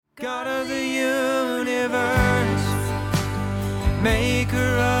God of the universe, maker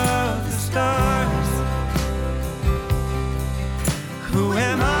of the stars, who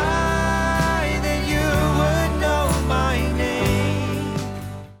am I that you would know my name?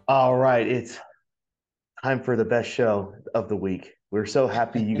 All right, it's time for the best show of the week. We're so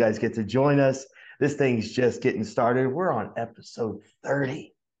happy you guys get to join us. This thing's just getting started. We're on episode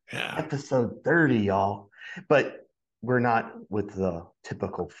 30. Yeah. Episode 30, y'all. But we're not with the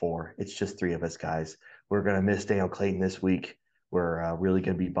typical four. It's just three of us, guys. We're going to miss Daniel Clayton this week. We're really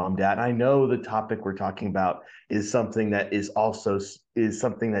going to be bummed out. And I know the topic we're talking about is something that is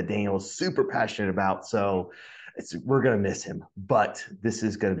something that Daniel is super passionate about. So we're going to miss him. But this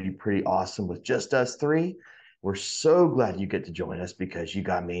is going to be pretty awesome with just us three. We're so glad you get to join us because you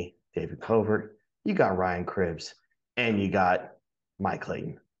got me, David Covert, you got Ryan Cribbs, and you got Mike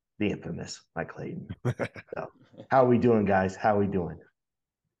Clayton, the infamous Mike Clayton. So, how are we doing, guys? How are we doing?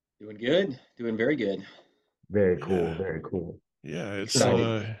 Doing good. Doing very good. Very cool. Yeah. Very cool. Yeah, it's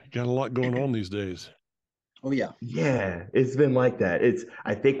Excited. got a lot going on these days. Oh yeah. Yeah, it's been like that.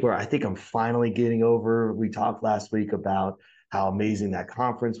 I think I'm finally getting over. We talked last week about how amazing that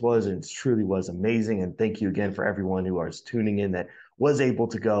conference was, and it truly was amazing. And thank you again for everyone who was tuning in that was able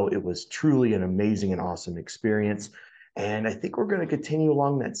to go. It was truly an amazing and awesome experience. And I think we're going to continue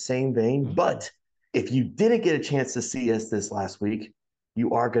along that same vein. But if you didn't get a chance to see us this last week,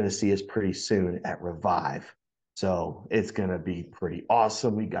 you are going to see us pretty soon at Revive. So it's going to be pretty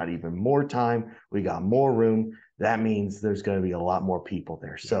awesome. We got even more time. We got more room. That means there's going to be a lot more people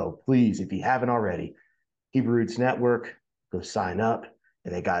there. So please, if you haven't already, Hebrew Roots Network, go sign up.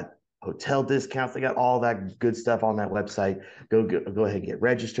 And they got hotel discounts. They got all that good stuff on that website. Go ahead and get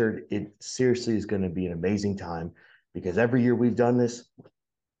registered. It seriously is going to be an amazing time because every year we've done this,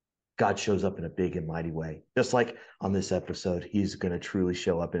 God shows up in a big and mighty way. Just like on this episode, he's going to truly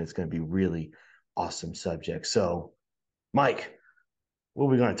show up and it's going to be really awesome subject. So, Mike, what are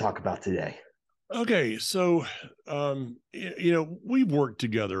we going to talk about today? Okay, so we've worked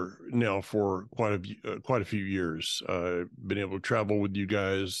together now for quite a few years. Been able to travel with you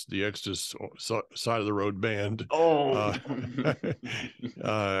guys, the Exodus side of the road band. Oh,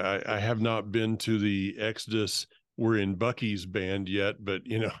 I have not been to the Exodus. We're in Bucky's band yet, but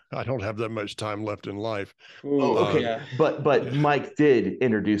I don't have that much time left in life. Ooh, okay. yeah. But Mike did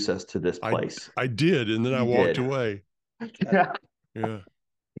introduce us to this place. I did, and then I walked away. Yeah. Yeah.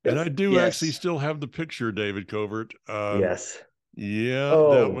 And I do actually still have the picture, David Covert. Yes. Yeah,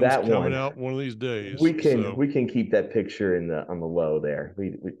 Oh, that that one's coming one. out one of these days. We can keep that picture on the low there.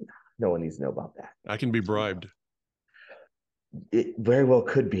 We no one needs to know about that. I can be bribed. It very well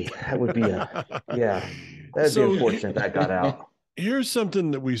could be. That would be that'd be unfortunate that got out. Here's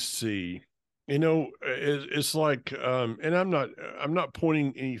something that we see. It's like, and I'm not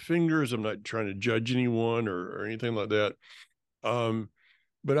pointing any fingers. I'm not trying to judge anyone or anything like that.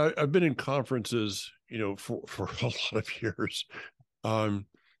 But I've been in conferences, for a lot of years. And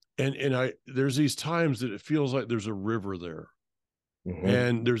there's these times that it feels like there's a river there. Mm-hmm.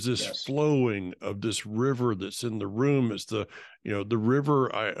 And there's this flowing of this river that's in the room. It's the river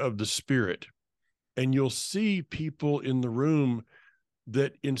of the Spirit. And you'll see people in the room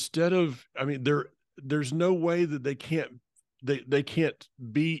that instead of, there's no way that they can't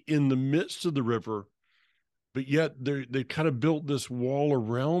be in the midst of the river, but yet they kind of built this wall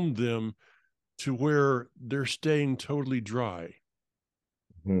around them to where they're staying totally dry.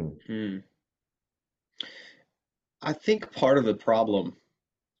 Mm-hmm. I think part of the problem,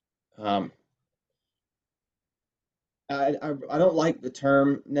 I don't like the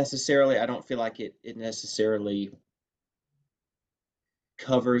term necessarily. I don't feel like it necessarily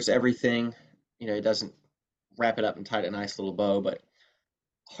covers everything. It doesn't wrap it up and tie it in a nice little bow, but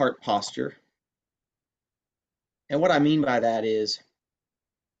heart posture. And what I mean by that is,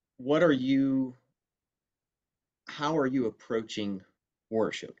 how are you approaching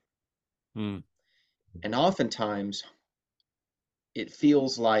worship? And oftentimes it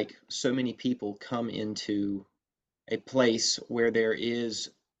feels like so many people come into a place where there is,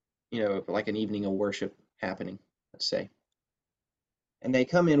 like an evening of worship happening, let's say. And they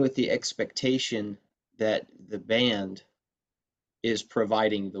come in with the expectation that the band is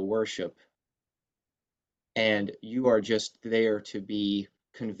providing the worship and you are just there to be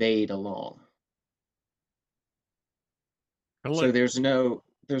conveyed along. So there's no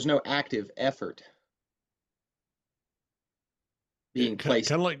active effort being placed.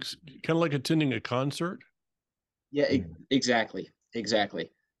 Kind of like attending a concert. Yeah, exactly.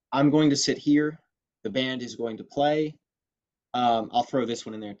 I'm going to sit here. The band is going to play. I'll throw this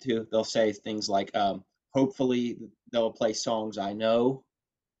one in there too. They'll say things like, hopefully they'll play songs I know.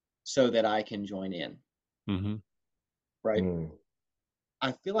 so that I can join in. Mm-hmm. Right.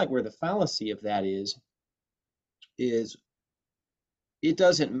 I feel like where the fallacy of that is it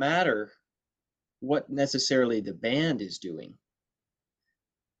doesn't matter what necessarily the band is doing.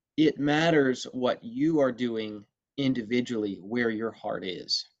 It matters what you are doing individually, where your heart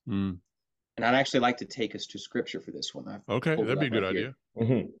is. Mm. And I'd actually like to take us to scripture for this one. Okay, that'd be a good idea.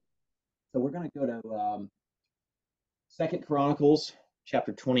 Mm-hmm. So we're going to go to 2 Chronicles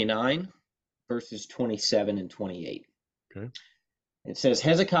chapter 29, verses 27 and 28. Okay. It says,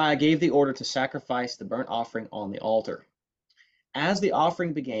 Hezekiah gave the order to sacrifice the burnt offering on the altar. As the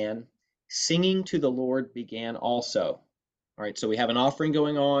offering began, singing to the Lord began also. All right, so we have an offering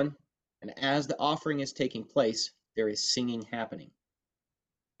going on, and as the offering is taking place, there is singing happening.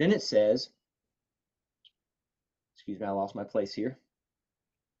 Then it says, excuse me, I lost my place here.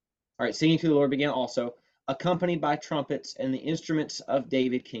 All right, singing to the Lord began also, accompanied by trumpets and the instruments of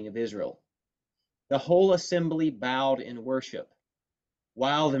David, king of Israel. The whole assembly bowed in worship,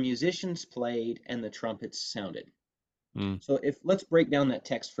 while the musicians played and the trumpets sounded. So let's break down that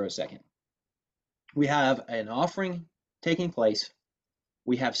text for a second. We have an offering taking place.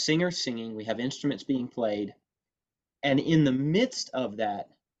 We have singers singing. We have instruments being played. And in the midst of that,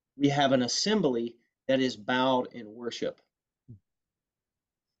 we have an assembly that is bowed in worship.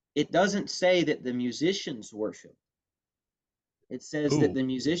 It doesn't say that the musicians worship. It says that the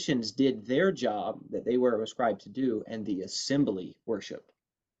musicians did their job that they were ascribed to do, and the assembly worshiped.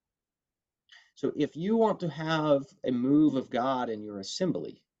 So if you want to have a move of God in your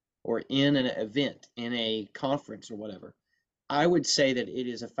assembly or in an event, in a conference or whatever, I would say that it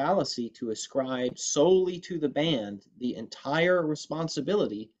is a fallacy to ascribe solely to the band the entire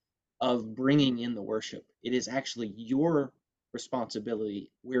responsibility of bringing in the worship. It is actually your responsibility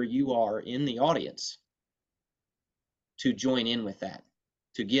where you are in the audience to join in with that,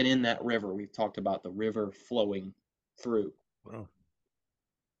 to get in that river. We've talked about the river flowing through. Wow.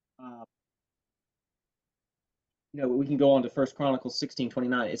 We can go on to 1 Chronicles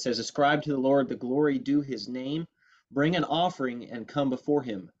 16:29. It says, ascribe to the Lord the glory due his name, bring an offering and come before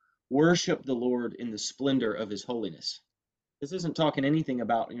him. Worship the Lord in the splendor of his holiness. This isn't talking anything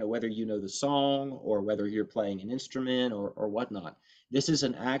about, whether you know the song or whether you're playing an instrument or whatnot. This is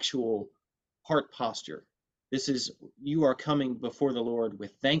an actual heart posture. This is, you are coming before the Lord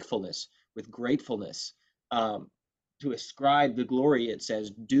with thankfulness, with gratefulness, to ascribe the glory, it says,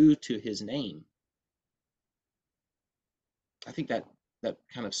 due to his name. I think that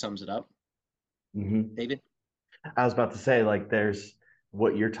kind of sums it up. Mm-hmm. David? I was about to say, there's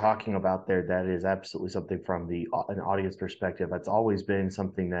what you're talking about there. That is absolutely something from an audience perspective. That's always been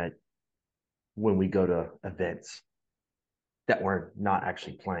something that when we go to events that we're not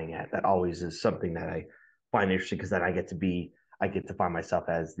actually playing at, that always is something that I find interesting, because then I get to find myself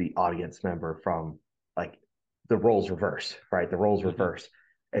as the audience member from the roles reverse, right? The roles reverse.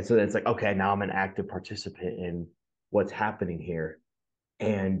 And so it's okay, now I'm an active participant in what's happening here.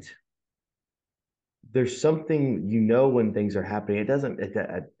 And there's something, when things are happening, it doesn't,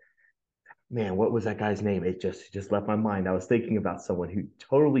 man, what was that guy's name? It just left my mind. I was thinking about someone who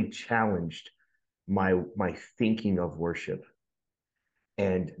totally challenged my thinking of worship.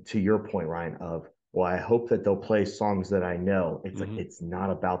 And to your point, Ryan, of, well, I hope that they'll play songs that I know. It's it's not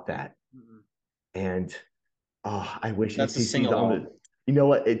about that. And I wish that's a sing-along. You know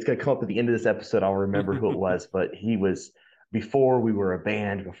what? It's going to come up at the end of this episode. I'll remember who it was, but he was, before we were a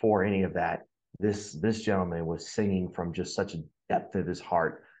band, before any of that, this gentleman was singing from just such a depth of his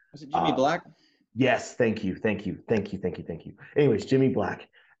heart. Was it Jimmy Black? Yes. Thank you. Anyways, Jimmy Black.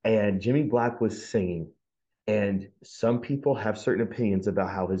 And Jimmy Black was singing. And some people have certain opinions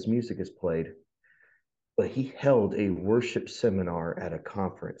about how his music is played. But he held a worship seminar at a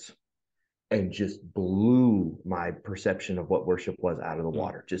conference and just blew my perception of what worship was out of the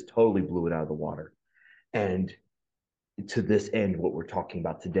water. Just totally blew it out of the water. And to this end, what we're talking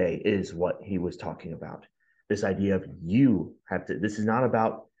about today is what he was talking about. This idea of this is not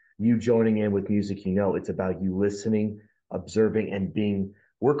about you joining in with music, it's about you listening, observing, and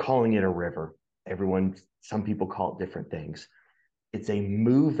we're calling it a river. Some people call it different things. It's a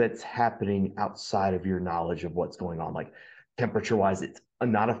move that's happening outside of your knowledge of what's going on. Temperature wise, it's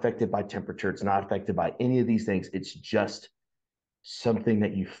not affected by temperature. It's not affected by any of these things. It's just something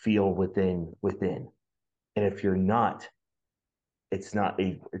that you feel within. And if you're not, it's not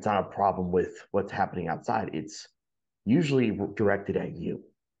a problem with what's happening outside. It's usually directed at you.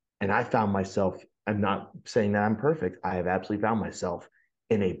 And I found myself, I'm not saying that I'm perfect. I have absolutely found myself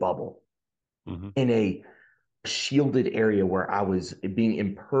in a bubble, in a shielded area where I was being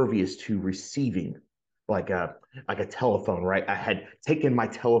impervious to receiving like a telephone, right? I had taken my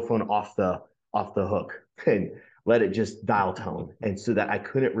telephone off the hook and let it just dial tone, and so that I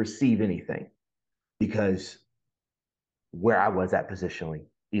couldn't receive anything because where I was at positionally,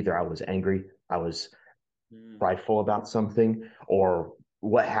 either I was angry, I was prideful about something, or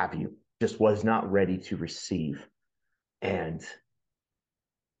what have you, just was not ready to receive. And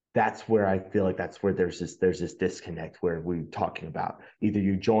that's where I feel like that's where there's this disconnect where we're talking about either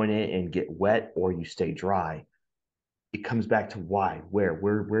you join in and get wet or you stay dry. It comes back to why,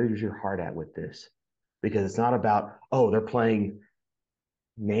 where is your heart at with this? Because it's not about, oh, they're playing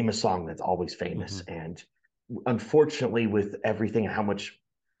name a song that's always famous. And unfortunately, with everything and how much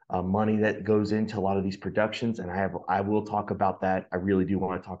money that goes into a lot of these productions, and I will talk about that. I really do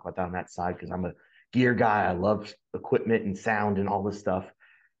want to talk about that on that side because I'm a gear guy. I love equipment and sound and all this stuff.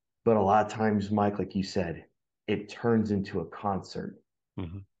 But a lot of times, Mike, like you said, it turns into a concert,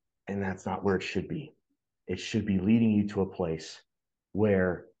 and that's not where it should be. It should be leading you to a place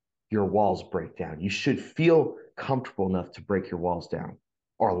where your walls break down. You should feel comfortable enough to break your walls down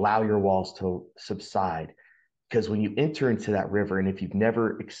or allow your walls to subside. Because when you enter into that river, and if you've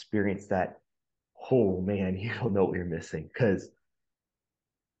never experienced that, oh man, you don't know what you're missing. Because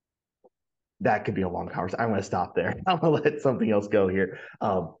that could be a long conversation. I'm going to stop there. I'm going to let something else go here.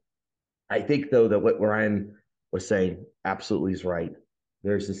 I think, though, that what Ryan was saying absolutely is right.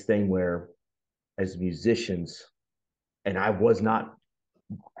 There's this thing where, as musicians, and I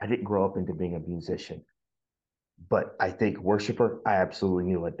didn't grow up into being a musician, but I think worshiper, I absolutely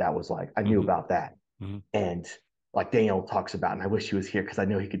knew what that was like. I knew about that. And like Daniel talks about, and I wish he was here because I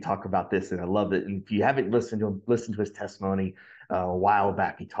know he could talk about this, and I love it. And if you haven't listened to him, listen to his testimony a while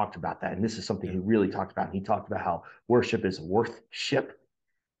back. He talked about that, and this is something he really talked about. And he talked about how worship is worthship.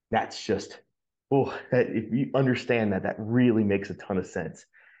 That's just, if you understand that, that really makes a ton of sense.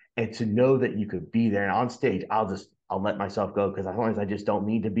 And to know that you could be there and on stage, I'll let myself go because as long as I just don't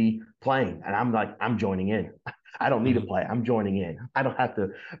need to be playing, and I'm like, I'm joining in. I don't need to play. I'm joining in. I don't have to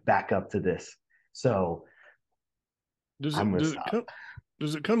back up to this. So does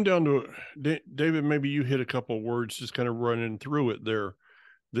it come down to, David, maybe you hit a couple of words just kind of running through it there,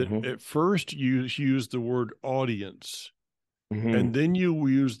 that at first you use the word audience, and then you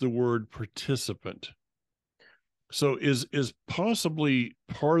use the word participant. So is possibly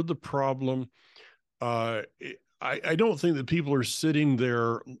part of the problem, I don't think that people are sitting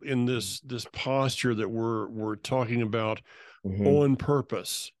there in this posture that we're talking about on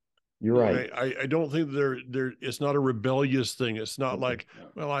purpose. You're right. I don't think there it's not a rebellious thing. It's not like,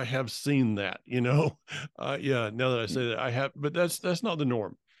 well, I have seen that, now that I say that I have, but that's not the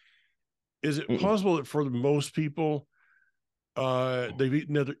norm. Is it possible that for most people, they've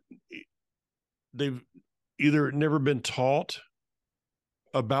either never been taught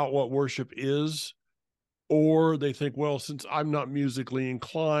about what worship is, or they think, well, since I'm not musically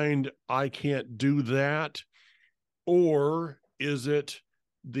inclined, I can't do that? Or is it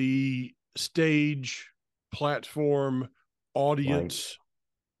the stage, platform, audience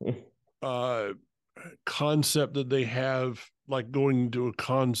concept that they have, like going to a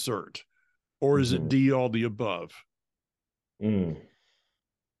concert? Or is it D, all the above?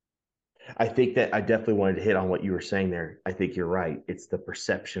 I think that I definitely wanted to hit on what you were saying there. I think you're right. It's the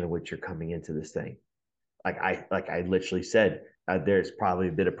perception of which you're coming into this thing. Like I literally said, there's probably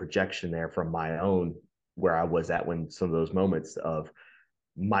a bit of projection there from my own where I was at when some of those moments of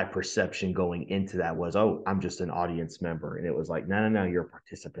my perception going into that was, oh, I'm just an audience member. And it was like, no, you're a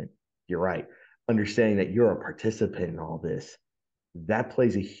participant. You're right. Understanding that you're a participant in all this, that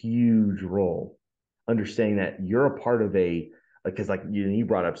plays a huge role. Understanding that you're a part of because like you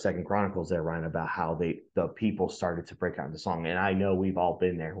brought up Second Chronicles there, Ryan, about how the people started to break out into song. And I know we've all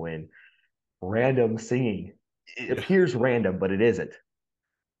been there when random singing, it appears random, but it isn't.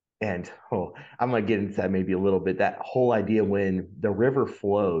 And I'm going to get into that maybe a little bit. That whole idea when the river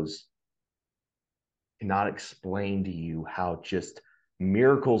flows cannot explain to you how just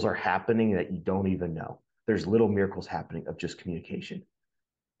miracles are happening that you don't even know. There's little miracles happening of just communication.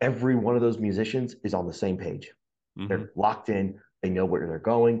 Every one of those musicians is on the same page. They're locked in. They know where they're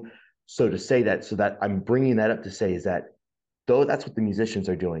going. So to say that, so that I'm bringing that up to say is that though that's what the musicians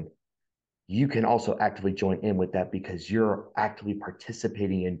are doing, you can also actively join in with that because you're actively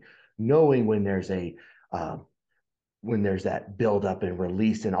participating in knowing when there's that build up and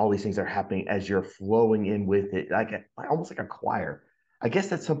release and all these things are happening as you're flowing in with it, almost like a choir. I guess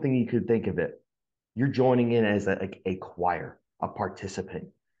that's something you could think of it. You're joining in as a choir, a participant.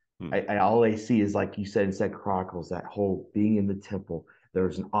 All I see is, like you said in Second Chronicles, that whole being in the temple,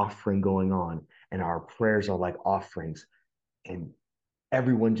 there's an offering going on, and our prayers are like offerings, and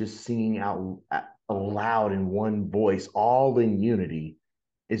everyone just singing out aloud in one voice, all in unity,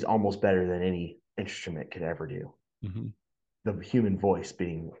 is almost better than any instrument could ever do. Mm-hmm. The human voice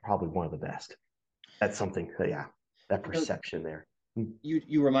being probably one of the best. That's something, yeah, that perception there.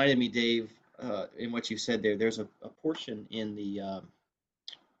 You reminded me, Dave, in what you said there. There's a portion in the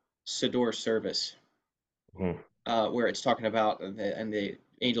Siddur service Mm-hmm. Where it's talking about, and the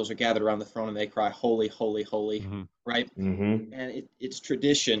angels are gathered around the throne and they cry, "Holy, holy, holy," Mm-hmm. right? Mm-hmm. And it's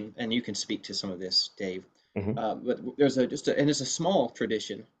tradition, and you can speak to some of this, Dave. Mm-hmm. But there's and it's a small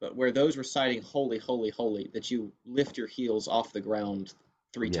tradition, but where those reciting "Holy, holy, holy," that you lift your heels off the ground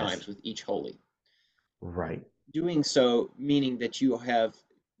 3 Yes. times with each holy. Right. Doing so meaning that you have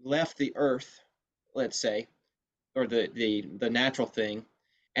left the earth, let's say, or the natural thing,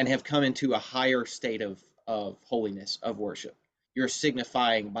 and have come into a higher state of holiness, of worship. You're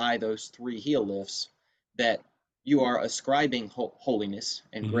signifying by those 3 heel lifts that you are ascribing holiness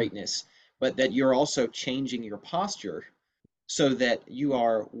and Mm-hmm. greatness, but that you're also changing your posture so that you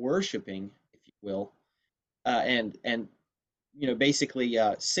are worshiping, if you will, and basically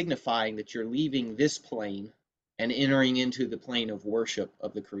signifying that you're leaving this plane and entering into the plane of worship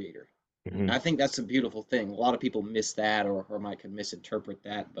of the Creator. Mm-hmm. I think that's a beautiful thing. A lot of people miss that, or might misinterpret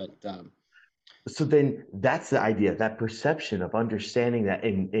that, but So then that's the idea, that perception of understanding that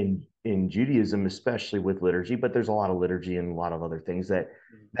in Judaism, especially with liturgy, but there's a lot of liturgy and a lot of other things, that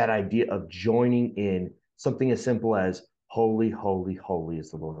idea of joining in something as simple as holy, holy, holy is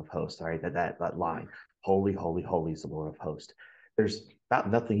the Lord of hosts. All right, that line, holy, holy, holy is the Lord of hosts. There's about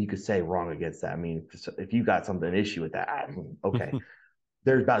nothing you could say wrong against that. I mean, if you got an issue with that, okay.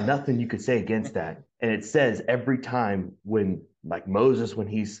 There's about nothing you could say against that. And it says every time when, like Moses, when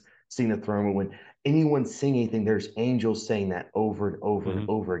he's seeing the throne, when anyone sing anything, there's angels saying that over and over Mm-hmm. and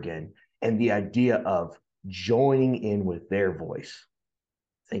over again. And the idea of joining in with their voice.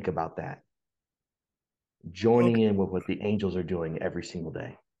 Think about that. Joining in with what the angels are doing every single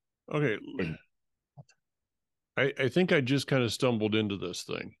day. Okay. And, I think I just kind of stumbled into this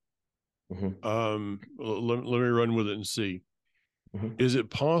thing. mm-hmm. Let me run with it and see. Mm-hmm. Is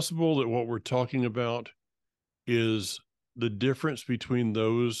it possible that what we're talking about is the difference between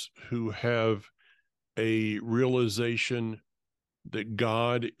those who have a realization that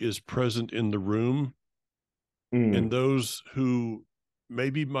God is present in the room and those who,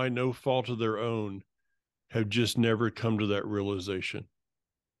 maybe by no fault of their own, have just never come to that realization?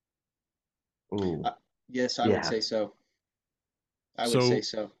 Ooh. Yes, I would say so. I would say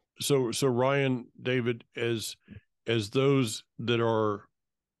so. So Ryan, David, as those that are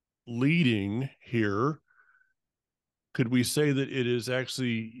leading here, could we say that it is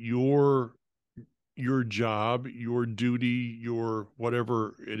actually your job, your duty, your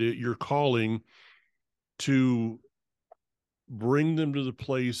whatever it is, your calling, to bring them to the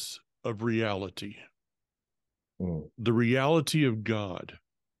place of reality, the reality of God?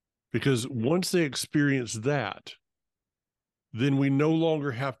 Because once they experience that, then we no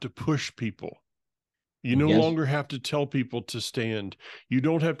longer have to push people. You no longer have to tell people to stand. You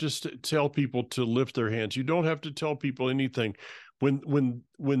don't have to tell people to lift their hands. You don't have to tell people anything. When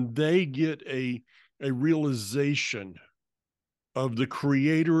they get a realization of the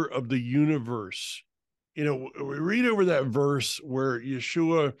Creator of the universe, we read over that verse where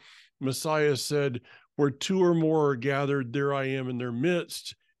Yeshua, Messiah, said, "Where 2 or more are gathered, there I am in their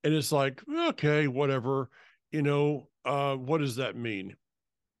midst." And it's like, okay, whatever. What does that mean?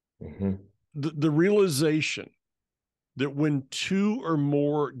 Mm-hmm. The realization that when 2 or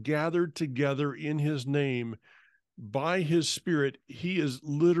more gathered together in his name by his Spirit, he is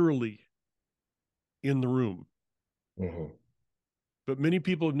literally in the room. Mm-hmm. But many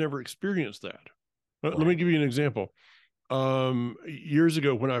people have never experienced that. Let me give you an example. Years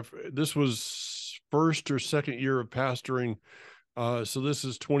ago, when this was first or second year of pastoring, so this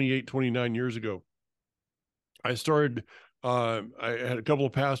is 28, 29 years ago, I started, I had a couple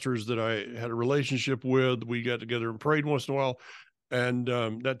of pastors that I had a relationship with. We got together and prayed once in a while, and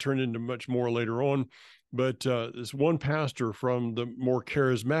that turned into much more later on. But this one pastor from the more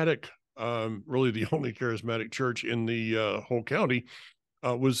charismatic, really the only charismatic church in the whole county,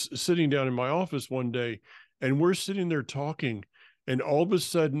 was sitting down in my office one day, and we're sitting there talking, and all of a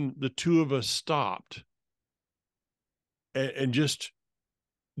sudden the 2 of us stopped and just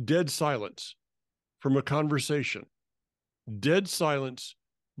dead silence from a conversation, dead silence,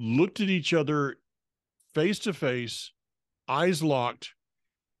 looked at each other face to face, eyes locked.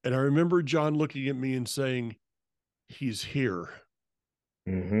 And I remember John looking at me and saying, "He's here."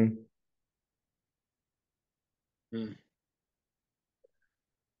 Mm-hmm.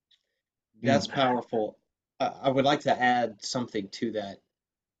 That's powerful. I would like to add something to that.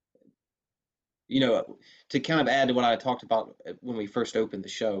 to kind of add to what I talked about when we first opened the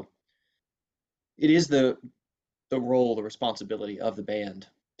show, it is the role, the responsibility of the band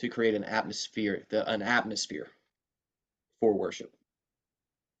to create an atmosphere for worship.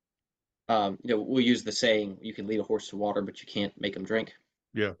 We'll use the saying, you can lead a horse to water, but you can't make him drink.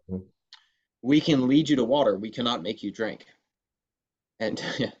 Yeah. We can lead you to water. We cannot make you drink. And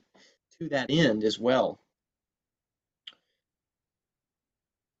to that end as well,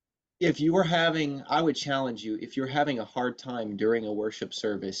 I would challenge you, if you're having a hard time during a worship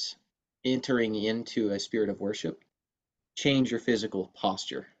service entering into a spirit of worship, change your physical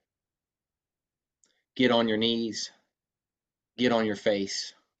posture. Get on your knees, get on your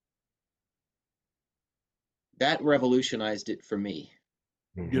face. That revolutionized it for me.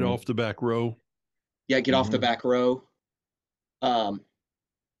 Get off the back row. Yeah, get off the back row.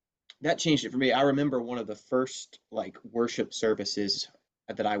 That changed it for me. I remember one of the first worship services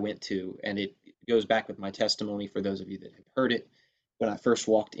that I went to, and it goes back with my testimony for those of you that have heard it. When I first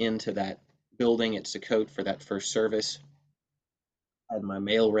walked into that building at Sukkot for that first service, I had my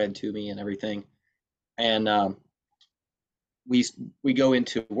mail read to me and everything, and we go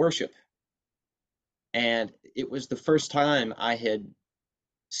into worship, and it was the first time I had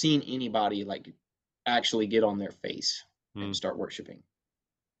seen anybody actually get on their face and start worshiping.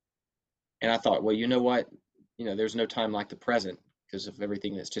 And I thought, well, you know what? There's no time like the present because of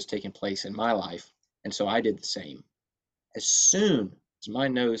everything that's just taken place in my life. And so I did the same. As soon as my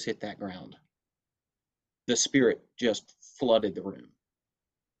nose hit that ground, the Spirit just flooded the room.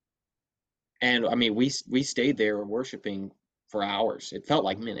 And I mean, we stayed there worshiping for hours. It felt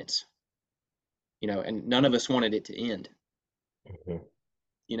like minutes, and none of us wanted it to end.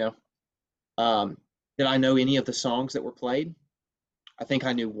 Did I know any of the songs that were played? I think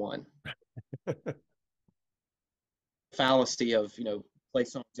I knew one. Fallacy of, play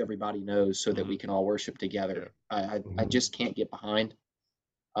songs everybody knows so that we can all worship together. I just can't get behind.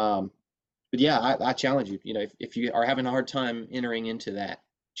 But yeah, I challenge you, if you are having a hard time entering into that,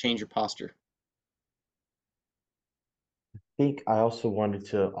 change your posture. I think I also wanted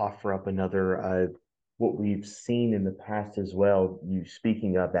to offer up another, what we've seen in the past as well, you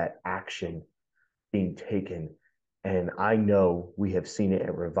speaking of that action being taken. And I know we have seen it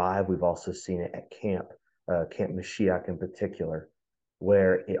at Revive. We've also seen it at Camp Mashiach in particular,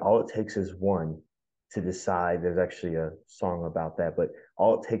 where all it takes is one to decide. There's actually a song about that, but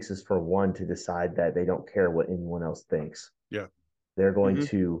all it takes is for one to decide that they don't care what anyone else thinks. Yeah. They're going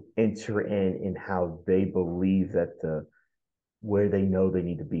to enter in how they believe that where they know they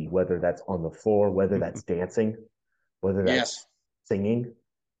need to be, whether that's on the floor, whether that's dancing, whether that's singing.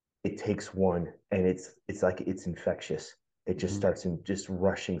 It takes one, and it's infectious. It just starts just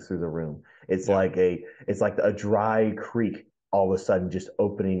rushing through the room. It's like a dry creek all of a sudden just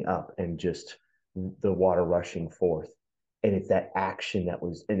opening up and just the water rushing forth. And it's that action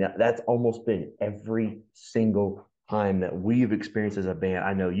that's almost been every single time that we've experienced as a band.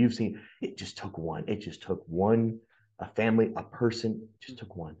 I know you've seen it. Just took one. It just took one, a family, a person, just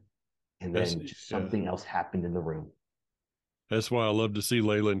took one, and then just something else happened in the room. That's why I love to see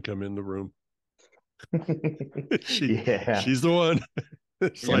Leyland come in the room. She's the one.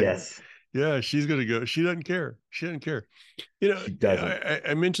 Yes. Yeah, she's going to go. She doesn't care. She doesn't.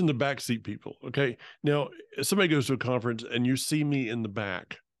 I mentioned the backseat people. Okay. Now, if somebody goes to a conference and you see me in the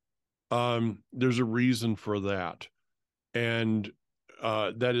back, there's a reason for that. And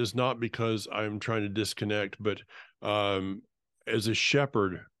that is not because I'm trying to disconnect, but as a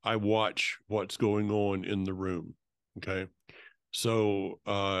shepherd, I watch what's going on in the room. Okay. So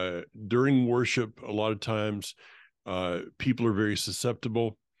during worship, a lot of times people are very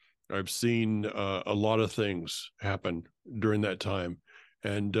susceptible. I've seen a lot of things happen during that time,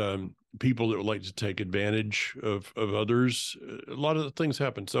 and people that would like to take advantage of others. A lot of things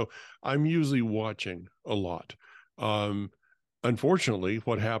happen. So I'm usually watching a lot. Unfortunately,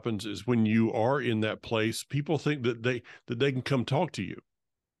 what happens is when you are in that place, people think that they can come talk to you.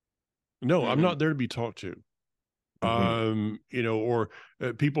 No, I'm not there to be talked to. Or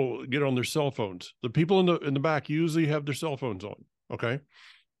people get on their cell phones. The people in the back usually have their cell phones on. Okay.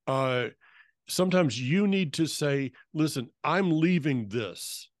 Sometimes you need to say, listen, I'm leaving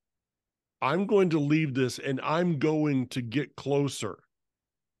this. I'm going to leave this and I'm going to get closer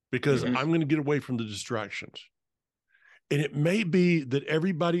because I'm going to get away from the distractions. And it may be that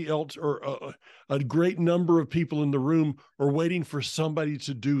everybody else or a great number of people in the room are waiting for somebody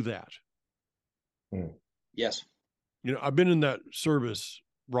to do that. Yes. I've been in that service,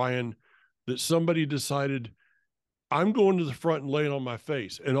 Ryan, that somebody decided I'm going to the front and laying on my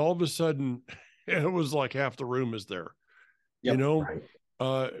face. And all of a sudden it was like half the room is there, Right.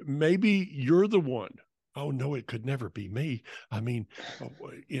 Maybe you're the one. Oh no, it could never be me. I mean,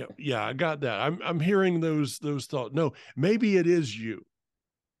 yeah, I got that. I'm hearing those thoughts. No, maybe it is you.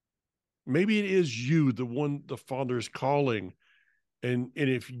 Maybe it is you, the one the Father's calling, and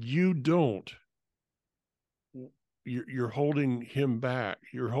if you don't, you're holding him back.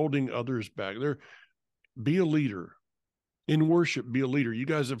 You're holding others back. Be a leader in worship. Be a leader. You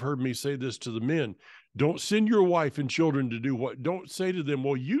guys have heard me say this to the men. Don't send your wife and children to do what. Don't say to them,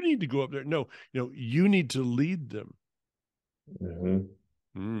 well, you need to go up there. No, you need to lead them.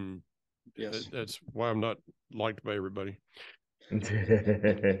 Mm-hmm. Yes. That's why I'm not liked by everybody.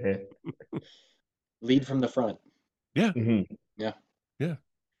 Lead from the front. Yeah. Mm-hmm. Yeah. Yeah.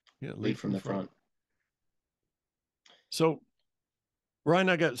 Yeah. Lead from the front. So, Ryan,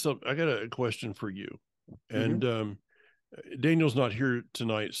 I got a question for you, and Daniel's not here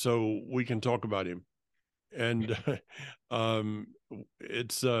tonight, so we can talk about him. And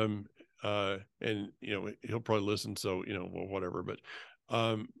it's and he'll probably listen, so well, whatever. But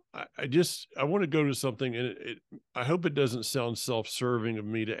I want to go to something, and I hope it doesn't sound self-serving of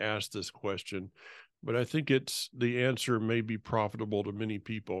me to ask this question, but I think the answer may be profitable to many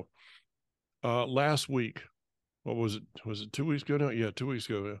people. Last week, what was it? Was it 2 weeks ago now? Yeah, 2 weeks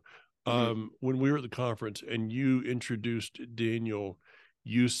ago. When we were at the conference and you introduced Daniel,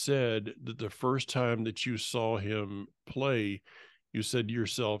 you said that the first time that you saw him play, you said to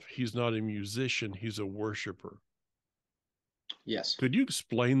yourself, he's not a musician, he's a worshiper. Yes. Could you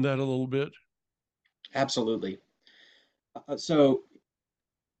explain that a little bit? Absolutely. So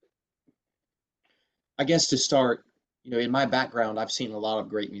I guess to start, in my background, I've seen a lot of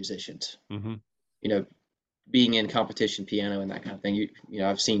great musicians, being in competition piano and that kind of thing.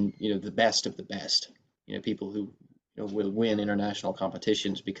 I've seen, the best of the best, people who will win international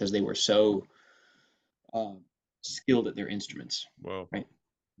competitions because they were so skilled at their instruments. Wow. Right.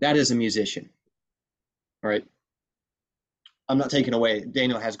 That is a musician. Right. I'm not taking away.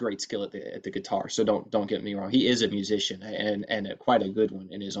 Daniel has great skill at the guitar, so don't get me wrong. He is a musician and quite a good one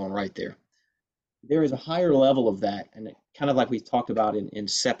in his own right there. There is a higher level of that, and kind of like we talked about in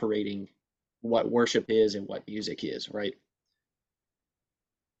separating what worship is and what music is, right?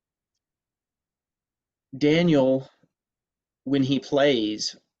 Daniel, when he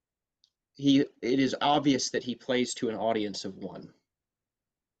plays, it is obvious that he plays to an audience of one,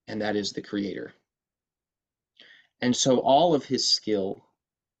 and that is the Creator. And so all of his skill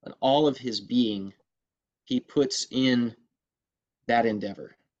and all of his being, he puts in that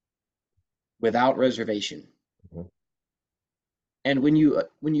endeavor without reservation. Mm-hmm. And when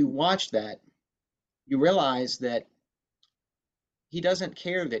you watch that, you realize that he doesn't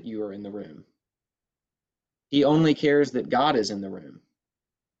care that you are in the room. He only cares that God is in the room.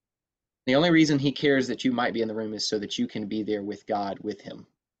 The only reason he cares that you might be in the room is so that you can be there with God, with him.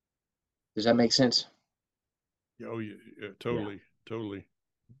 Does that make sense? Oh, yeah, totally, totally.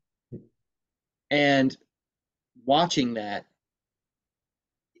 And watching that,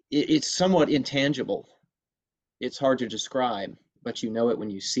 it's somewhat intangible. It's hard to describe, but you know it when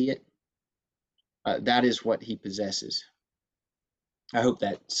you see it. That is what he possesses. I hope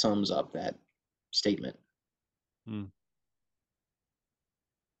that sums up that statement.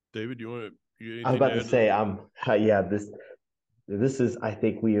 David, you want to? I was about to say, this is, I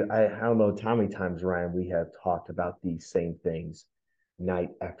think I don't know how many times, Ryan, we have talked about these same things night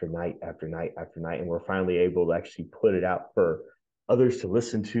after night after night after night, and we're finally able to actually put it out for others to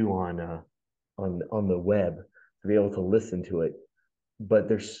listen to on the web, to be able to listen to it. But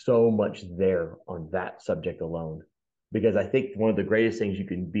there's so much there on that subject alone, because I think one of the greatest things you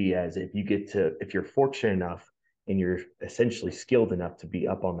can be if you're fortunate enough and you're essentially skilled enough to be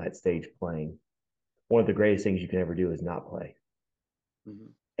up on that stage playing, one of the greatest things you can ever do is not play. Mm-hmm.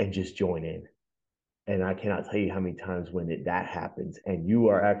 And just join in. And I cannot tell you how many times when that happens and you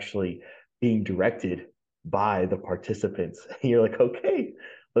are actually being directed by the participants. And you're like, okay,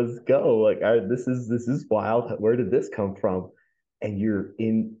 let's go. Like, this is wild. Where did this come from? And you're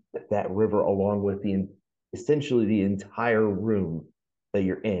in that river along with essentially the entire room that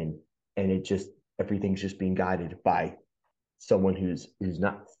you're in. And everything's just being guided by someone who's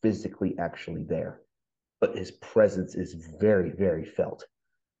not physically actually there, but his presence is very, very felt.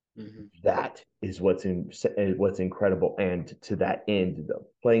 Mm-hmm. That is what's incredible. And to that end,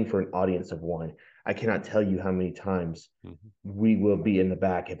 playing for an audience of one, I cannot tell you how many times we will be in the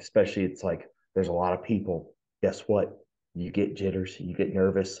back, especially it's like there's a lot of people. Guess what? You get jitters, you get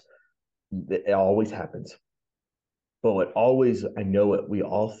nervous. It always happens. But I know what we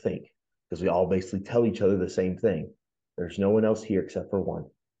all think, because we all basically tell each other the same thing. There's no one else here except for one.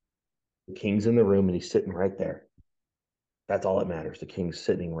 The King's in the room and he's sitting right there. That's all that matters. The king's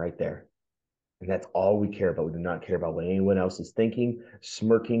sitting right there. And that's all we care about. We do not care about what anyone else is thinking,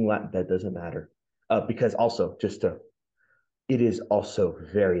 smirking. That doesn't matter. Because also, it is also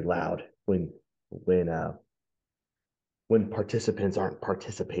very loud when when participants aren't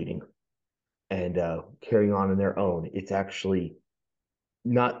participating and carrying on their own. It's actually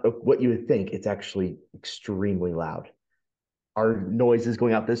not what you would think. It's actually extremely loud. Our noise is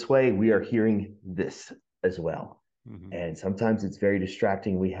going out this way. We are hearing this as well. Mm-hmm. And sometimes it's very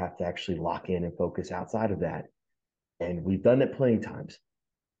distracting. We have to actually lock in and focus outside of that. And we've done it plenty of times.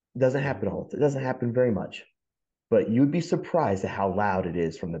 It doesn't happen all. It doesn't happen very much. But you'd be surprised at how loud it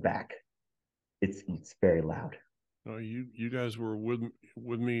is from the back. It's very loud. You guys were with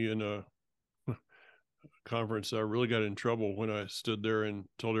me in a conference. I really got in trouble when I stood there and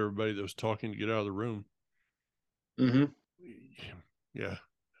told everybody that was talking to get out of the room. Mm-hmm. Yeah,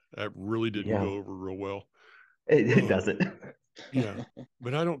 that really didn't go over real well. It doesn't. Yeah,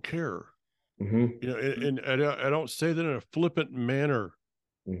 but I don't care. Mm-hmm. You know, and I don't say that in a flippant manner.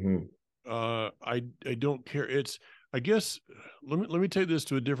 Mm-hmm. I don't care. It's, I guess, let me take this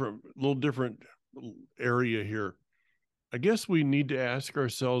to a little different area here. I guess we need to ask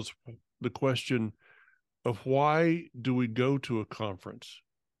ourselves the question of why do we go to a conference?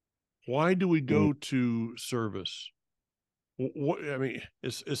 Why do we go to service? What, I mean,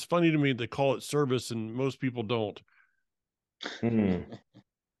 it's funny to me they call it service and most people don't. Yeah.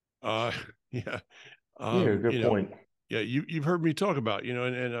 Yeah, good point. Yeah, you've heard me talk about,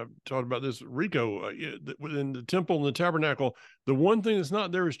 and I've talked about this, Rico, within the temple and the tabernacle, the one thing that's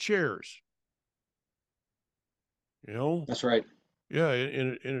not there is chairs. That's right. Yeah,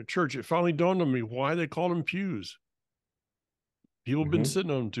 in a church, it finally dawned on me why they call them pews. People have been sitting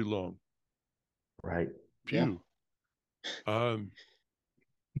on them too long. Right. Pew. Yeah.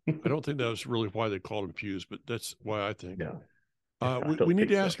 I don't think that was really why they called them pews, but that's why I think. No. We need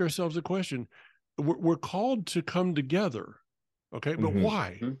to ask ourselves a question. We're called to come together, okay? But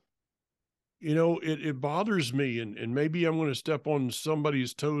why? It bothers me, and maybe I'm going to step on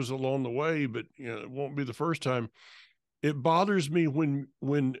somebody's toes along the way, but it won't be the first time. It bothers me when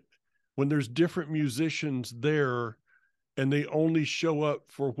there's different musicians there, and they only show up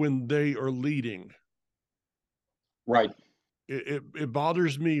for when they are leading. Right. It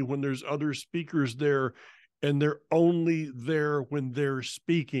bothers me when there's other speakers there, and they're only there when they're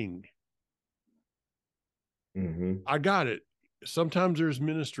speaking. I got it. Sometimes there's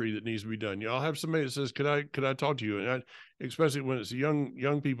ministry that needs to be done. I'll have somebody that says, could I talk to you? And especially when it's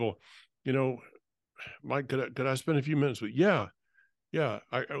young people, Mike, could I spend a few minutes with you? Yeah,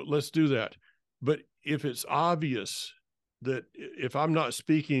 let's do that. But if it's obvious that if I'm not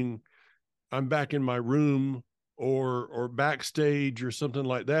speaking, I'm back in my room or backstage or something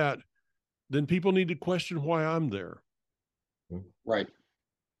like that, then people need to question why I'm there. Right.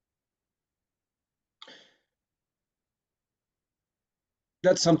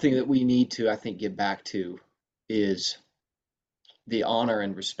 That's something that we need to, I think, get back to, is the honor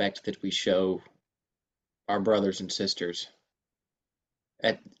and respect that we show our brothers and sisters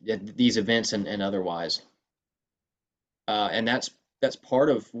at these events and otherwise. And that's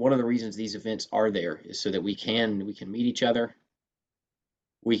part of one of the reasons these events are there, is so that we can meet each other.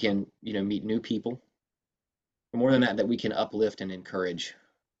 We can, meet new people. But more than that we can uplift and encourage.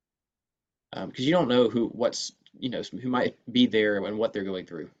 Because you don't know who might be there and what they're going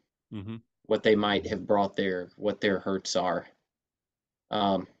through, what they might have brought there, what their hurts are.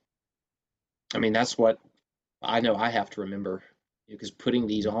 I mean, that's what I know I have to remember, because putting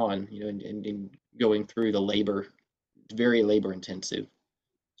these on, and going through the labor, it's very labor intensive.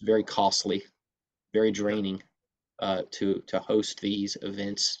 It's very costly, very draining to host these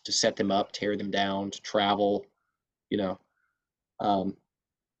events, to set them up, tear them down, to travel,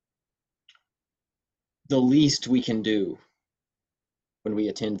 the least we can do when we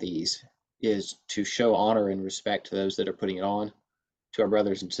attend these is to show honor and respect to those that are putting it on, to our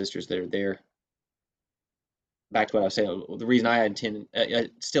brothers and sisters that are there. Back to what I was saying, the reason I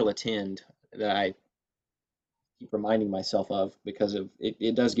still attend, that I keep reminding myself of, because of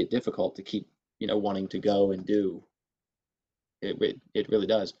it does get difficult to keep, wanting to go and do. It really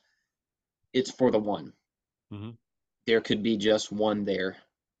does. It's for the one. There could be just one there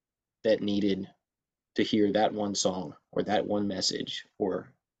that needed to hear that one song or that one message,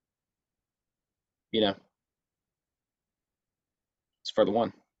 or it's for the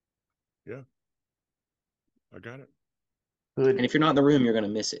one. Yeah, I got it. Good. And if you're not in the room, you're going to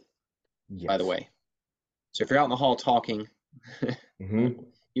miss it. Yes. By the way, so if you're out in the hall talking, you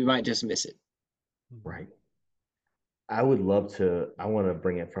might just miss it. Right. I want to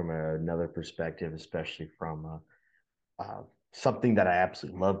bring it from another perspective, especially from something that I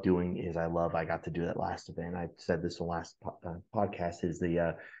absolutely love doing is I got to do that last event. I said this in the last podcast is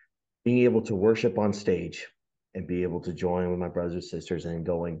the being able to worship on stage and be able to join with my brothers and sisters and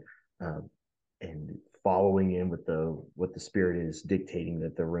going and following in with what the Spirit is dictating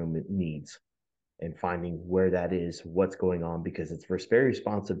that the room needs, and finding where that is, what's going on, because it's very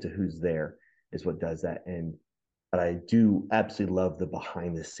responsive to who's there is what does that. But I do absolutely love the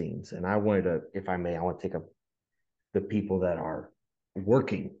behind the scenes. And I wanted to, if I may, I want to take the people that are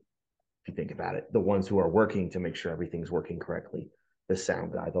working, if you think about it, the ones who are working to make sure everything's working correctly. The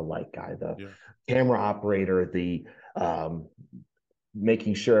sound guy, the light guy, the camera operator, the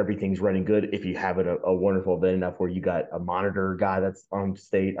making sure everything's running good. If you have a wonderful event enough where you got a monitor guy that's on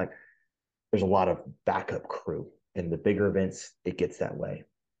stage, like there's a lot of backup crew. In the bigger events, it gets that way.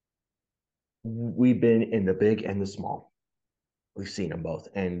 We've been in the big and the small. We've seen them both.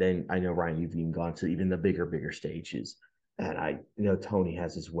 And then I know, Ryan, you've even gone to even the bigger stages. And I know Tony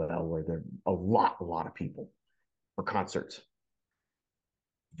has as well, where there are a lot of people for concerts.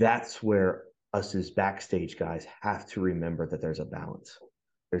 That's where us as backstage guys have to remember that there's a balance.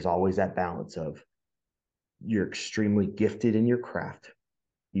 There's always that balance of you're extremely gifted in your craft.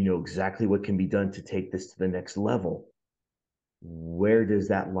 You know exactly what can be done to take this to the next level. Where does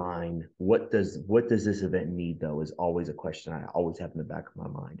that line, what does this event need, though, is always a question I always have in the back of my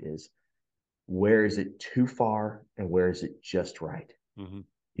mind is, where is it too far and where is it just right? Mm-hmm.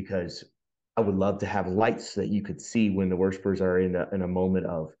 Because I would love to have lights that you could see when the worshipers are in a moment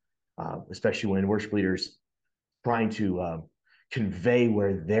of, especially when worship leaders trying to convey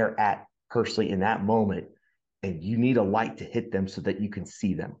where they're at personally in that moment, and you need a light to hit them so that you can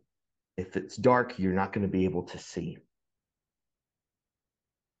see them. If it's dark, you're not going to be able to see.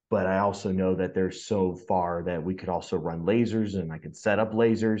 But I also know that there's so far that we could also run lasers, and I could set up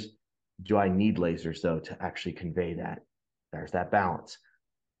lasers. Do I need lasers, though, to actually convey that? There's that balance.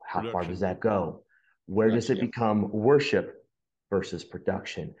 How far does that go? Where does it become worship versus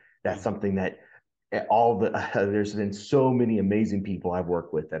production? That's something that there's been so many amazing people I've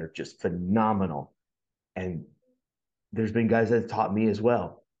worked with that are just phenomenal. And there's been guys that have taught me as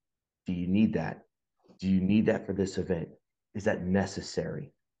well. Do you need that? Do you need that for this event? Is that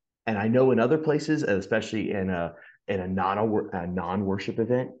necessary? And I know in other places, especially in a non-worship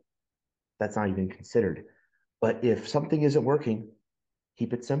event, that's not even considered. But if something isn't working,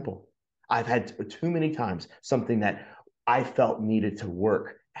 keep it simple. I've had too many times something that I felt needed to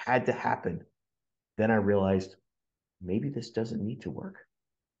work, had to happen. Then I realized maybe this doesn't need to work.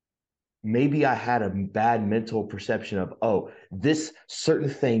 Maybe I had a bad mental perception of, oh, this certain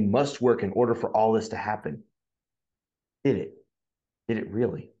thing must work in order for all this to happen. Did it? Did it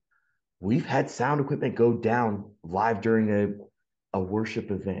really? We've had sound equipment go down live during a worship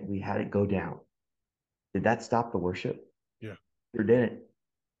event. We had it go down. Did that stop the worship? Yeah. Sure didn't.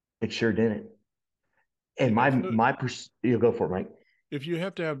 It sure didn't. And you go for it, Mike. If you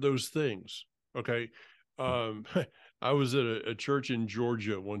have to have those things, okay. I was at a church in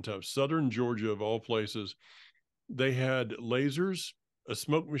Georgia one time, Southern Georgia of all places. They had lasers, a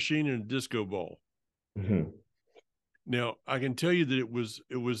smoke machine, and a disco ball. Mm-hmm. Now, I can tell you that it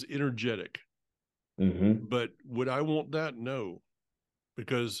was energetic. Mm-hmm. But would I want that? No.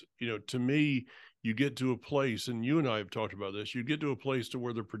 Because, to me, you get to a place, and you and I have talked about this, you get to a place to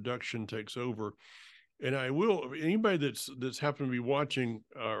where the production takes over. And anybody that's happened to be watching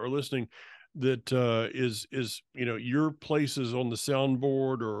or listening that is your places on the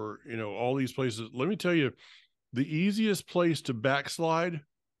soundboard or, all these places, let me tell you, the easiest place to backslide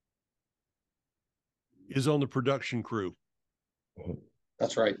is on the production crew.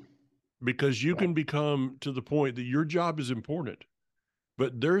 That's right. Because you can become to the point that your job is important,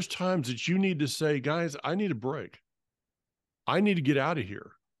 but there's times that you need to say, guys, I need a break. I need to get out of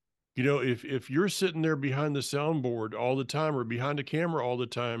here. If you're sitting there behind the soundboard all the time or behind a camera all the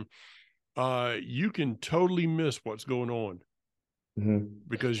time, you can totally miss what's going on. Mm-hmm.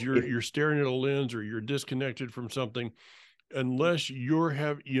 Because you're staring at a lens or you're disconnected from something, unless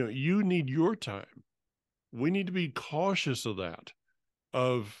you need your time. We need to be cautious of that,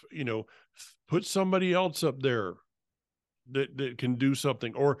 put somebody else up there that can do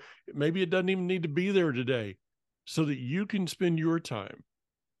something, or maybe it doesn't even need to be there today so that you can spend your time.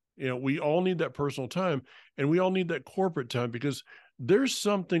 We all need that personal time, and we all need that corporate time, because there's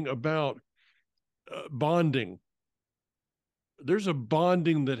something about bonding. There's a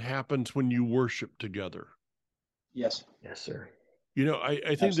bonding that happens when you worship together. Yes. Yes, sir. I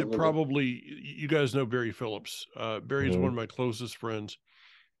think Absolutely. That probably you guys know Barry Phillips. Barry's one of my closest friends.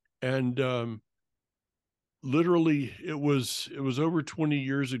 And literally it was over 20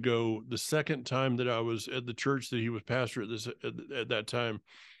 years ago, the second time that I was at the church that he was pastor at that time,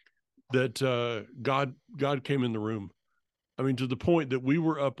 that God came in the room. I mean, to the point that we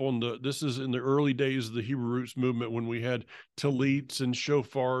were up on this is in the early days of the Hebrew Roots movement, when we had tallits and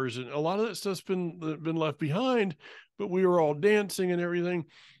shofars, and a lot of that stuff's been left behind, but we were all dancing and everything.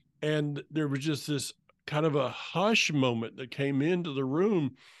 And there was just this kind of a hush moment that came into the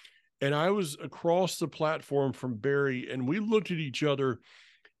room. And I was across the platform from Barry, and we looked at each other,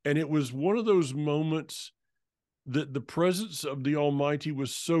 and it was one of those moments that the presence of the Almighty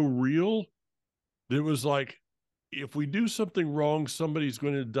was so real that it was like, if we do something wrong, somebody's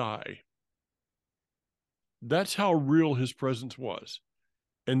going to die. That's how real his presence was.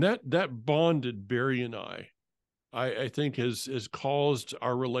 And that bonded Barry and I think has caused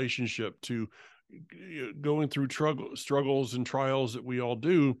our relationship to, going through struggles and trials that we all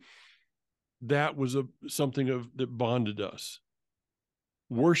do. That was something that bonded us.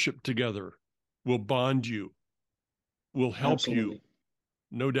 Worship together will bond you, will help Absolutely. you.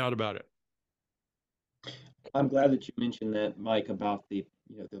 No doubt about it. I'm glad that you mentioned that, Mike, about the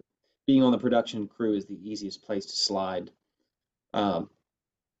being on the production crew is the easiest place to slide. That's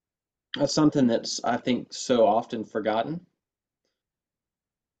something that's, I think, so often forgotten.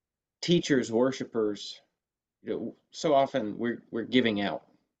 Teachers, worshipers, so often we're giving out,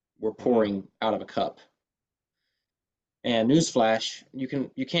 we're pouring out of a cup. And newsflash,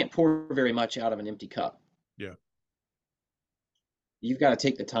 you can't pour very much out of an empty cup. Yeah. You've got to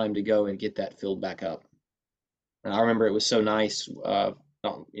take the time to go and get that filled back up. And I remember it was so nice. I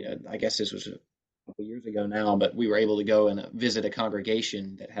guess this was a couple years ago now, but we were able to go and visit a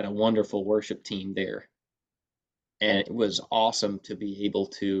congregation that had a wonderful worship team there. And it was awesome to be able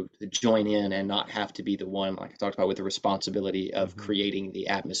to join in and not have to be the one, like I talked about, with the responsibility of creating the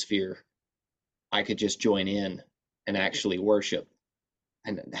atmosphere. I could just join in and actually worship,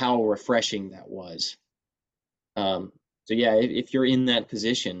 and how refreshing that was. So yeah, if you're in that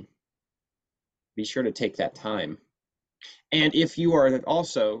position, be sure to take that time. And if you are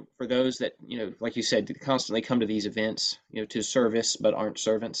also, for those that, like you said, constantly come to these events, to service but aren't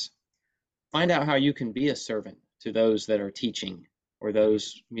servants, find out how you can be a servant to those that are teaching, or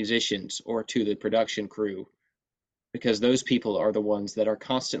those musicians, or to the production crew, because those people are the ones that are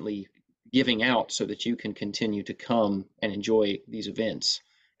constantly giving out so that you can continue to come and enjoy these events.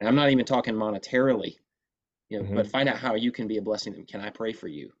 And I'm not even talking monetarily, but find out how you can be a blessing to them. Can I pray for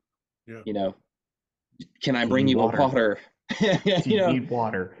you? Yeah. Can I bring you a water? Do you need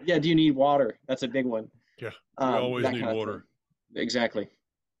water? Yeah, do you need water? That's a big one. Yeah, we always need water. Exactly.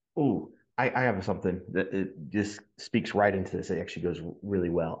 Oh, I have something that it just speaks right into this. It actually goes really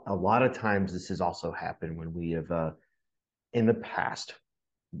well. A lot of times this has also happened when we have, in the past,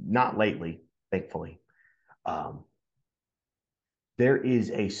 not lately, thankfully, there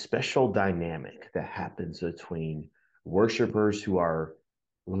is a special dynamic that happens between worshipers who are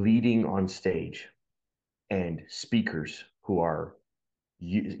leading on stage and speakers who are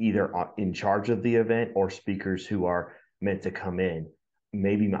either in charge of the event, or speakers who are meant to come in.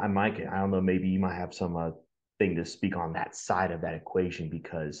 Maybe I don't know, maybe you might have some thing to speak on that side of that equation,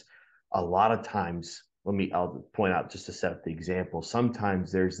 because a lot of times, I'll point out, just to set up the example,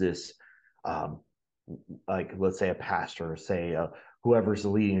 sometimes there's this, like, let's say a pastor, or say whoever's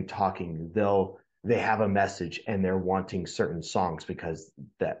leading and talking, they have a message and they're wanting certain songs because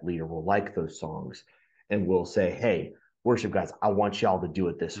that leader will like those songs, and will say, hey, worship guys, I want y'all to do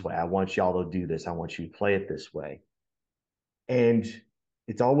it this way. I want y'all to do this. I want you to play it this way. And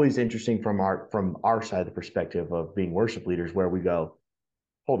it's always interesting from our side of the perspective of being worship leaders, where we go,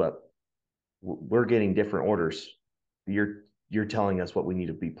 hold up, we're getting different orders. You're telling us what we need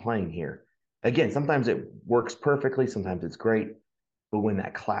to be playing here. Again, sometimes it works perfectly, sometimes it's great, but when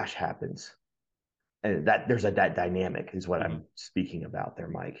that clash happens, and that dynamic is what I'm speaking about there,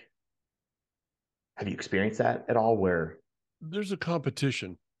 Mike. Have you experienced that at all, where there's a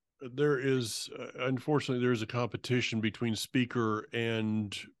competition? There is, unfortunately, there's a competition between speaker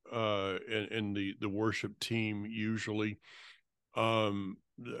and the worship team usually. When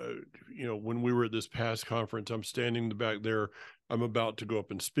we were at this past conference, I'm standing back there. I'm about to go up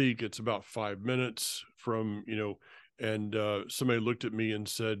and speak. It's about 5 minutes from, and somebody looked at me and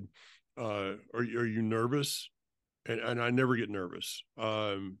said, are you nervous? And I never get nervous.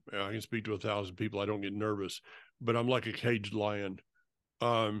 I can speak to 1,000 people. I don't get nervous, but I'm like a caged lion.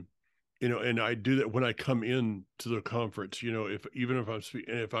 And I do that when I come in to the conference,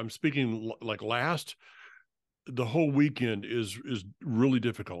 if I'm speaking like last, the whole weekend is really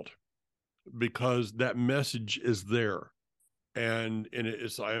difficult, because that message is there, and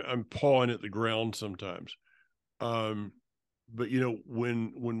I'm pawing at the ground sometimes. But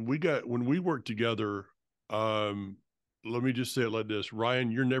when we worked together, let me just say it like this: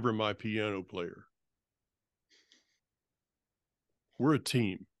 Ryan, you're never my piano player. We're a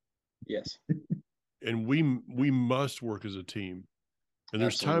team. Yes. And we must work as a team. And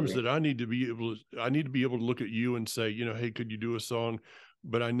there's Absolutely. times that I need to be able to look at you and say, hey, could you do a song?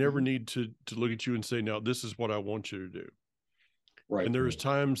 But I never need to look at you and say, now this is what I want you to do. Right. And there's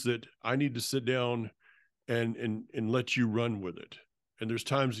times that I need to sit down and let you run with it. And there's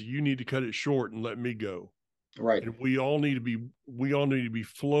times that you need to cut it short and let me go. Right. And we all need to be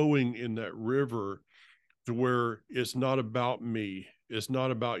flowing in that river to where it's not about me. It's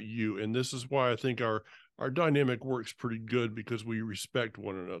not about you. And this is why I think our dynamic works pretty good, because we respect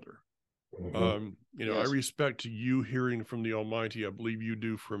one another. Mm-hmm. I respect you hearing from the Almighty. I believe you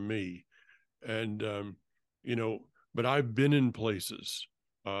do from me. And, but I've been in places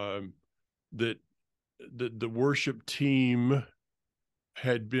that the worship team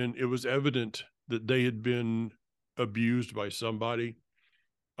it was evident that they had been abused by somebody.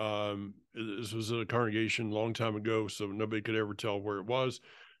 This was a congregation a long time ago, so nobody could ever tell where it was.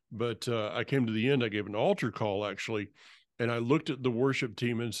 But I came to the end. I gave an altar call, actually, and I looked at the worship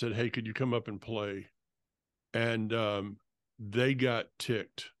team and said, hey, could you come up and play? And they got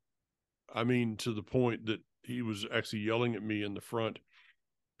ticked. I mean, to the point that he was actually yelling at me in the front.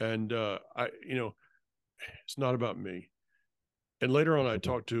 And it's not about me. And later on, I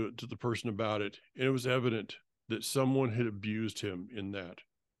talked to the person about it, and it was evident that someone had abused him in that,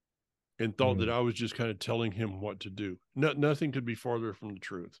 and thought that I was just kind of telling him what to do. Nothing could be farther from the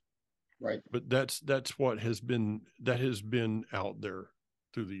truth. Right. But that's what has been out there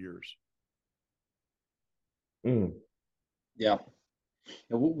through the years. Yeah.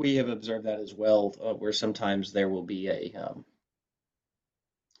 And we have observed that as well, where sometimes there will be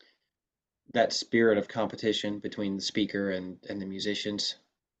that spirit of competition between the speaker and the musicians.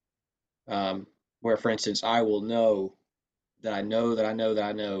 Where, for instance, I will know that I know that I know that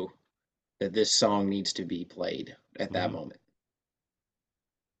I know that this song needs to be played at that moment.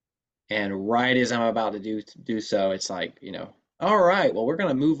 And right as I'm about to do so, it's like, all right, well, we're going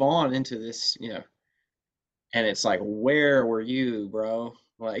to move on into this, and it's like, where were you, bro?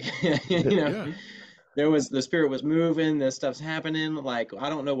 Like, Yeah. the spirit was moving, this stuff's happening. Like, I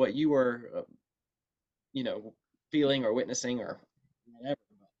don't know what you were, feeling or witnessing or whatever.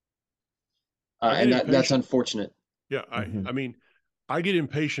 And that's unfortunate. Yeah. I mean, I get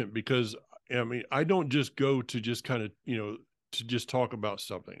impatient because I don't just go to just kind of, to just talk about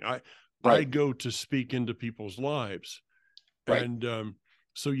something. I go to speak into people's lives. Right. And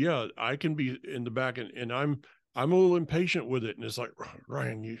so, yeah, I can be in the back and I'm a little impatient with it. And it's like,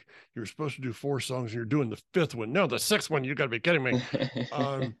 Ryan, you're supposed to do 4 songs and you're doing the 5th one. No, the 6th one, you got to be kidding me.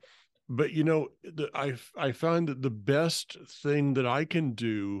 But I find that the best thing that I can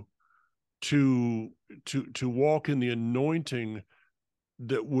do to walk in the anointing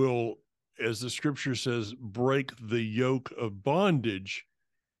that will, as the scripture says, break the yoke of bondage,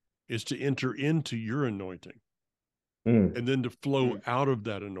 is to enter into your anointing and then to flow out of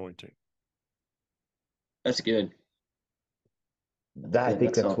that anointing. That's good. I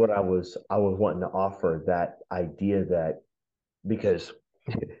think that's what I was wanting to offer, that idea that, because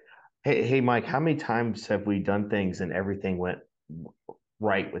hey Mike, how many times have we done things and everything went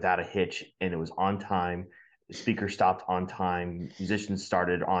right without a hitch and it was on time, the speaker stopped on time, musicians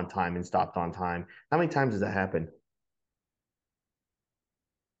started on time and stopped on time? How many times does that happen?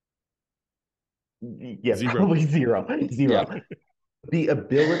 Yeah, 0. Probably zero. Yeah. The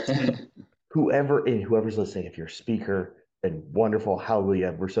ability, whoever's listening, if you're a speaker, then wonderful,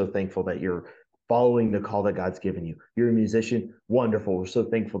 hallelujah. We're so thankful that you're following the call that God's given you. You're a musician, wonderful. We're so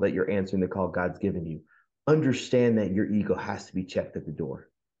thankful that you're answering the call God's given you. Understand that your ego has to be checked at the door.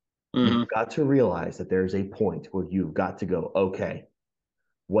 You've got to realize that there's a point where you've got to go, okay,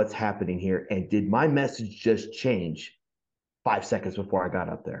 what's happening here? And did my message just change 5 seconds before I got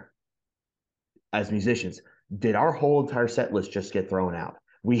up there? As musicians, did our whole entire set list just get thrown out?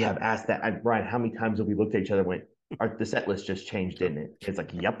 We have asked that. Brian, how many times have we looked at each other and went, the set list just changed, didn't it? It's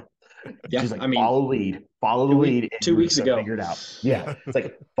like, yep. Yeah, Just like, follow the lead. And 2 weeks ago. Figure it out. Yeah. It's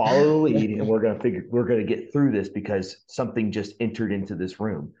like, follow the lead and we're going to get through this because something just entered into this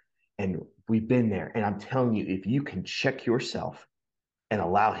room. And we've been there. And I'm telling you, if you can check yourself and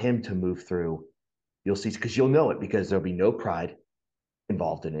allow him to move through, you'll see, because you'll know it, because there'll be no pride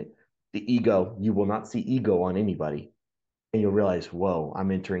involved in it. The ego, you will not see ego on anybody. And you'll realize, whoa,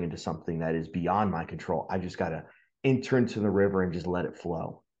 I'm entering into something that is beyond my control. I just got to enter into the river and just let it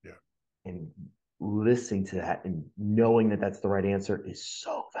flow. Yeah. And listening to that and knowing that that's the right answer is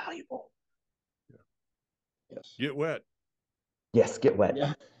so valuable. Yeah. Yes. Get wet. Yes, get wet.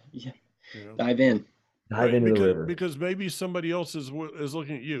 Yeah. Yeah. You know, Dive in. Dive into the river. Because maybe somebody else is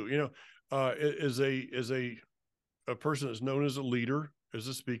looking at you. You know, as a person that's known as a leader, as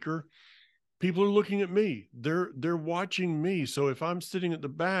a speaker, people are looking at me. They're watching me. So if I'm sitting at the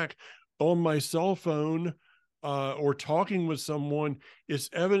back on my cell phone or talking with someone, it's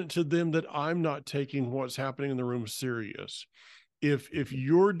evident to them that I'm not taking what's happening in the room serious. If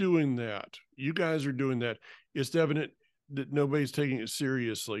you're doing that, you guys are doing that, it's evident that nobody's taking it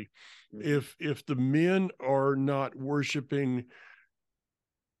seriously. If the men are not worshiping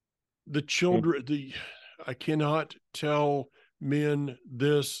the children, I cannot tell men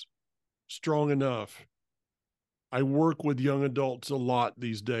this strong enough. I work with young adults a lot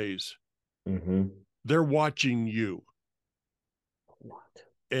these days. Mm-hmm. They're watching you. What?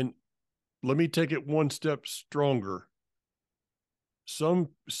 And let me take it one step stronger. Some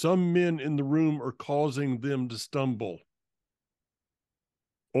men in the room are causing them to stumble.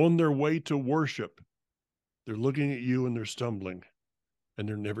 On their way to worship, they're looking at you and they're stumbling, and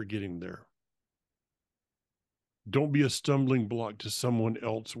they're never getting there. Don't be a stumbling block to someone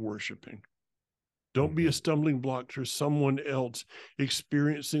else worshiping. Don't be a stumbling block to someone else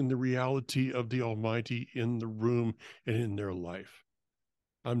experiencing the reality of the Almighty in the room and in their life.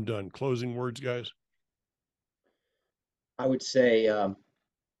 I'm done. Closing words, guys. I would say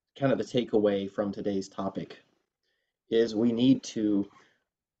kind of the takeaway from today's topic is we need to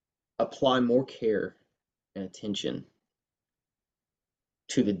apply more care and attention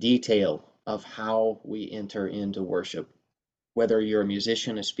to the detail of how we enter into worship, whether you're a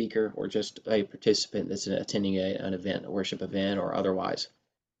musician, a speaker, or just a participant that's attending an event, a worship event, or otherwise.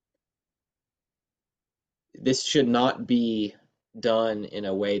 This should not be done in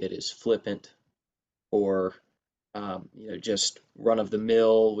a way that is flippant or just run of the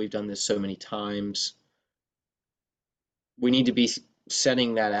mill. We've done this so many times. We need to be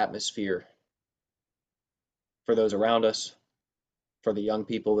setting that atmosphere for those around us, for the young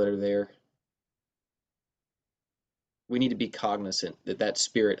people that are there. We need to be cognizant that that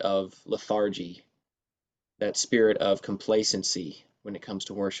spirit of lethargy, that spirit of complacency when it comes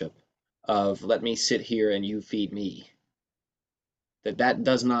to worship, of let me sit here and you feed me, that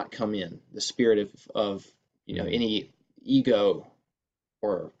does not come in. The spirit of any ego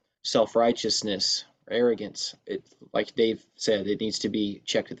or self-righteousness or arrogance, it, like Dave said, it needs to be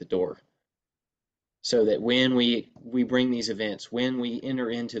checked at the door. So that when we bring these events, when we enter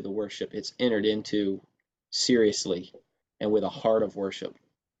into the worship, it's entered into seriously and with a heart of worship.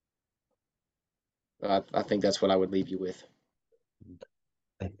 I think that's what I would leave you with.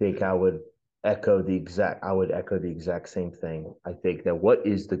 I think I would echo the exact same thing. I think that what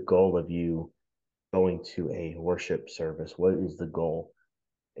is the goal of you going to a worship service? What is the goal?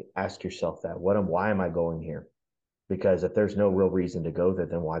 Ask yourself that. Why am I going here? Because if there's no real reason to go there,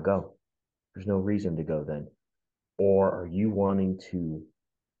 then why go? There's no reason to go then. Or are you wanting to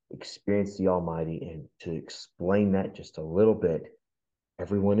experience the Almighty? And to explain that just a little bit,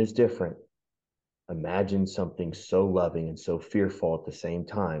 everyone is different. Imagine something so loving and so fearful at the same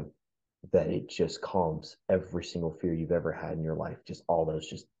time that it just calms every single fear you've ever had in your life. Just all those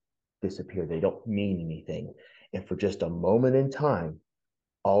just disappear. They don't mean anything. And for just a moment in time,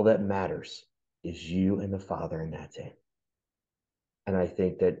 all that matters is you and the Father, and that's it. And I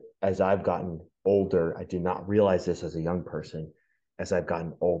think that as I've gotten older, I did not realize this as a young person. As I've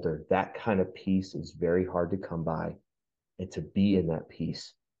gotten older, that kind of peace is very hard to come by. And to be in that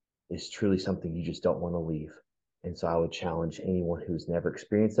peace is truly something you just don't want to leave. And so I would challenge anyone who's never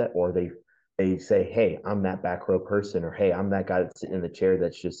experienced that, or they say, hey, I'm that back row person, or hey, I'm that guy that's sitting in the chair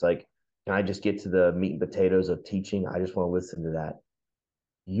that's just like, can I just get to the meat and potatoes of teaching? I just want to listen to that.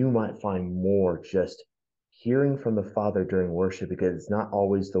 You might find more just hearing from the Father during worship, because it's not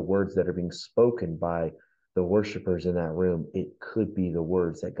always the words that are being spoken by the worshipers in that room. It could be the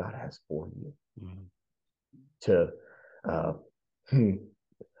words that God has for you.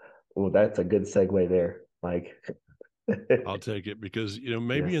 Well, that's a good segue there, Mike. I'll take it, because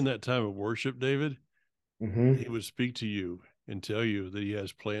maybe in that time of worship, David, he would speak to you and tell you that he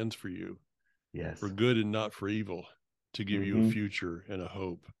has plans for you, for good and not for evil, to give you a future and a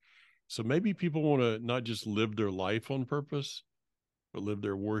hope. So maybe people want to not just live their life on purpose, but live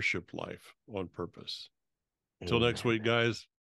their worship life on purpose. Until next week, guys.